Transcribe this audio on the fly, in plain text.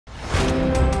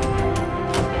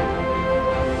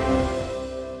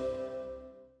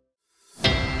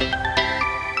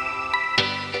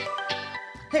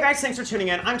guys, thanks for tuning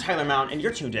in. I'm Tyler Mount, and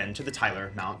you're tuned in to the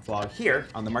Tyler Mount vlog here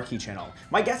on the Marquee channel.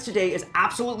 My guest today is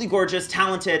absolutely gorgeous,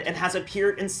 talented, and has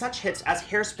appeared in such hits as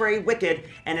Hairspray, Wicked,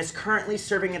 and is currently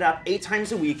serving it up 8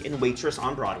 times a week in Waitress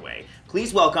on Broadway.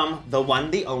 Please welcome the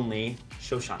one, the only,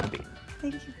 Shoshana Bean.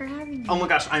 Thank you for having me. Oh my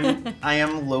gosh, I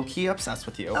am low-key obsessed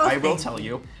with you. Oh, I will tell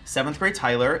you. 7th grade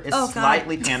Tyler is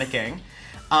slightly panicking.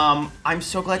 I'm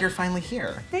so glad you're finally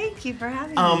here. Thank you for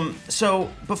having me. So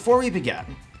before we begin,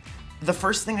 the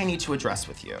first thing I need to address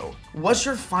with you was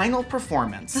your final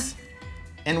performance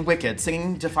in Wicked,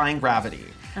 singing Defying Gravity.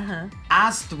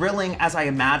 As thrilling as I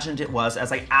imagined it was,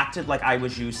 as I acted like I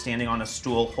was you standing on a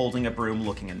stool, holding a broom,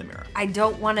 looking in the mirror. I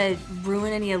don't want to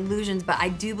ruin any illusions, but I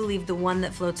do believe the one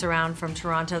that floats around from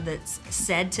Toronto that's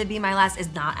said to be my last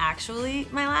is not actually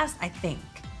my last, I think.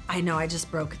 I know I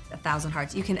just broke 1,000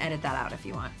 hearts. You can edit that out if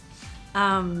you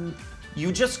want.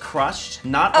 You just crushed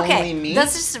not only me.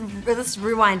 Let's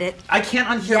rewind it. I can't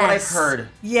unhear what I've heard.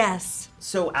 Yes.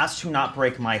 So as to not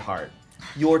break my heart,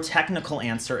 your technical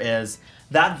answer is,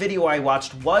 that video I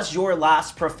watched was your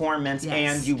last performance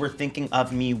and you were thinking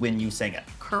of me when you sang it.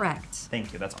 Correct.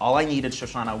 Thank you, that's all I needed,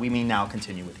 Shoshana. We may now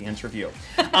continue with the interview.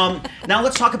 Now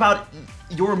let's talk about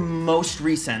your most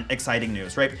recent exciting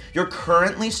news, right? You're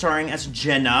currently starring as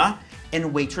Jenna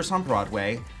in Waitress on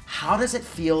Broadway. How does it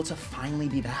feel to finally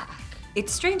be back?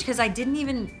 It's strange because I didn't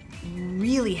even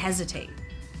really hesitate.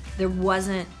 There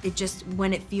wasn't, it just,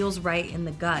 when it feels right in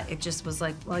the gut, it just was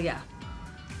like, well, yeah.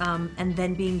 And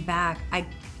then being back, I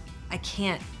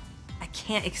can't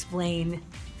explain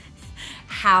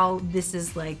how this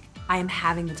is like, I am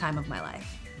having the time of my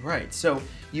life. Right, so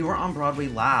you were on Broadway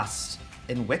last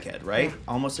in Wicked, right? Yeah.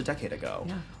 Almost a decade ago.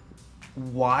 Yeah.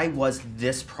 Why was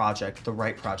this project the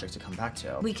right project to come back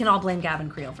to? We can all blame Gavin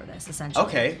Creel for this, essentially.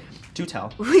 Okay, do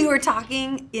tell. We were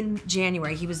talking in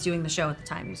January. He was doing the show at the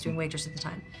time. He was doing Waitress at the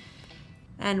time.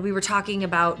 And we were talking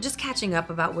about, just catching up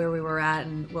about where we were at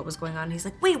and what was going on. And he's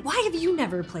like, wait, why have you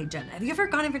never played Jenna? Have you ever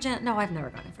gone in for Jenna? No, I've never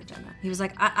gone in for Jenna. He was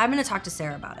like, I'm gonna talk to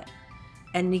Sarah about it.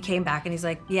 And he came back and he's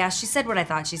like, yeah, she said what I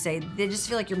thought she'd say. They just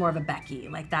feel like you're more of a Becky.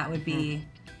 Like that would be,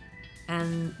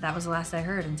 and that was the last I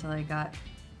heard until I got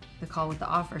the call with the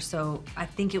offer. So I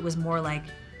think it was more like,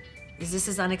 is this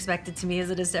as unexpected to me as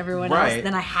it is to everyone else?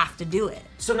 Then I have to do it.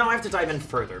 So now I have to dive in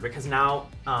further because now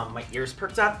my ears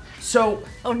perked up. So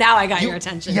oh, now I got your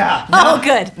attention. Yeah. Now, oh,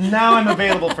 good. Now I'm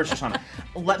available for Shoshana.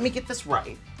 Let me get this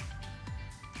right.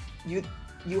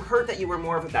 You heard that you were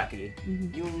more of a Becky.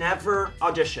 You never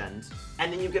auditioned,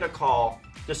 and then you get a call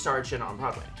to star Jenna on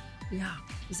Broadway. Yeah.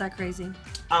 Is that crazy?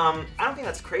 I don't think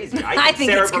that's crazy. I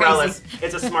think Sarah Bareilles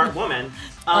is a smart woman.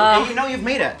 And you know you've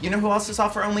made it. You know who else is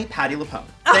off for only? Patti LuPone.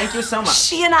 Thank you so much.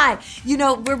 She and I, you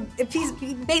know, we're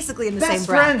basically in the same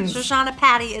breath. Friends. Shoshana,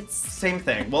 Patti, it's... Same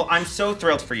thing. Well, I'm so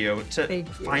thrilled for you to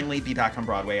finally be back on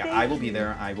Broadway. I will be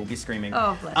there. I will be screaming.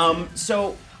 Oh, bless you.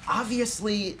 So,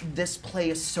 obviously, this play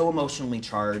is so emotionally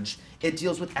charged. It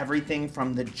deals with everything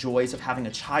from the joys of having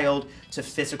a child to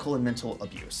physical and mental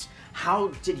abuse. How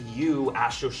did you,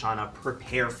 as Shoshana,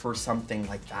 prepare for something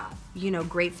like that? You know,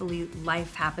 gratefully,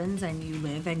 life happens and you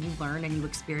live and you learn and you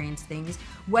experience things.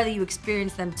 Whether you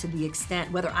experience them to the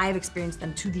extent, whether I've experienced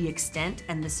them to the extent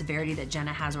and the severity that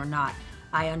Jenna has or not,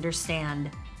 I understand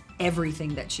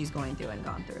everything that she's going through and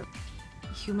gone through.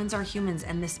 Humans are humans,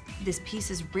 and this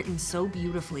piece is written so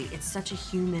beautifully. It's such a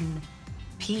human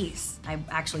piece. I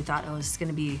actually thought, oh, this is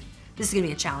gonna be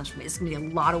a challenge for me. It's gonna be a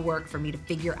lot of work for me to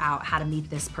figure out how to meet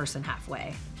this person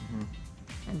halfway.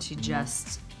 And she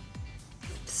just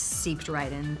seeped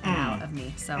right in and out of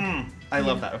me, so. I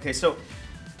love that. Okay, so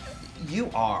you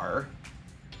are,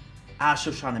 as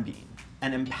Shoshana Bean,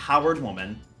 an empowered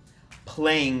woman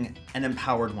playing an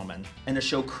empowered woman in a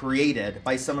show created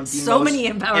by some of the most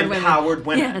empowered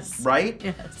women, yes. Right?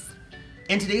 Yes.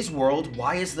 In today's world,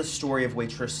 why is the story of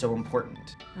Waitress so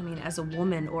important? I mean, as a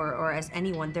woman or as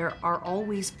anyone, there are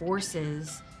always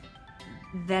forces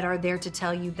that are there to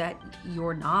tell you that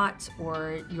you're not,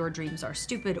 or your dreams are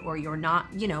stupid, or you're not,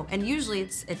 you know, and usually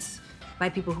it's by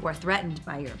people who are threatened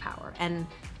by your power. And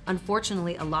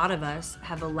unfortunately, a lot of us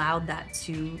have allowed that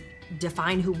to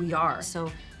define who we are.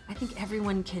 So I think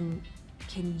everyone can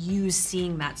use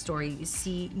seeing that story.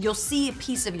 You'll see a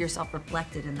piece of yourself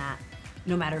reflected in that,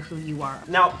 no matter who you are.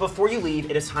 Now, before you leave,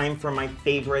 it is time for my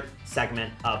favorite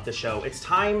segment of the show. It's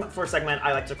time for a segment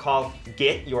I like to call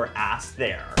Get Your Ass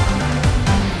There.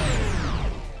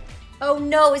 Oh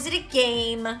no, is it a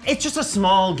game? It's just a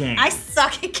small game. I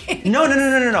suck at games.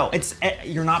 No. It's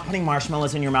you're not putting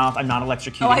marshmallows in your mouth. I'm not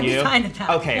electrocuting you. I'd be fine at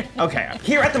that. Okay.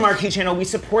 Here at the Marquee channel, we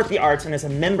support the arts, and as a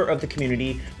member of the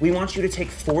community, we want you to take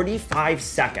 45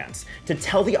 seconds to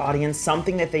tell the audience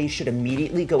something that they should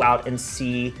immediately go out and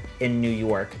see in New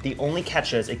York. The only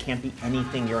catch is it can't be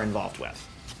anything you're involved with.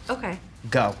 Okay.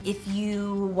 Go. If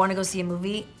you want to go see a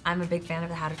movie, I'm a big fan of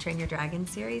the How to Train Your Dragon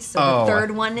series. So the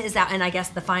third one is out, and I guess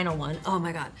the final one. Oh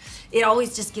my God. It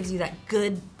always just gives you that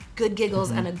good giggles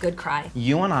and a good cry.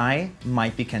 You and I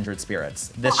might be kindred spirits.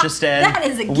 This just in. That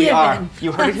is a given. We are.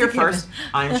 You heard it here first.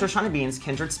 I'm Shoshana Bean's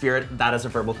kindred spirit. That is a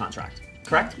verbal contract.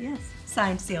 Correct? Yes.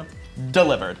 Signed, sealed.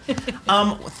 Delivered.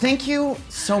 Thank you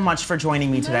so much for joining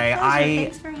me today.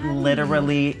 Thanks for having me.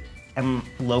 Literally am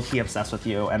low-key obsessed with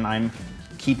you, and I'm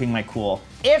keeping my cool.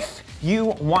 If you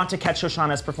want to catch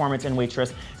Shoshana's performance in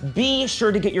Waitress, be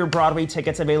sure to get your Broadway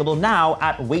tickets available now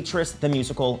at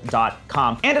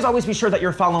waitressthemusical.com. And as always, be sure that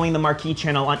you're following the Marquee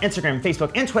channel on Instagram,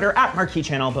 Facebook, and Twitter at Marquee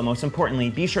channel, but most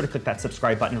importantly, be sure to click that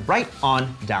subscribe button right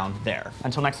on down there.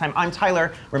 Until next time, I'm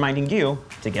Tyler, reminding you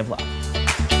to give love.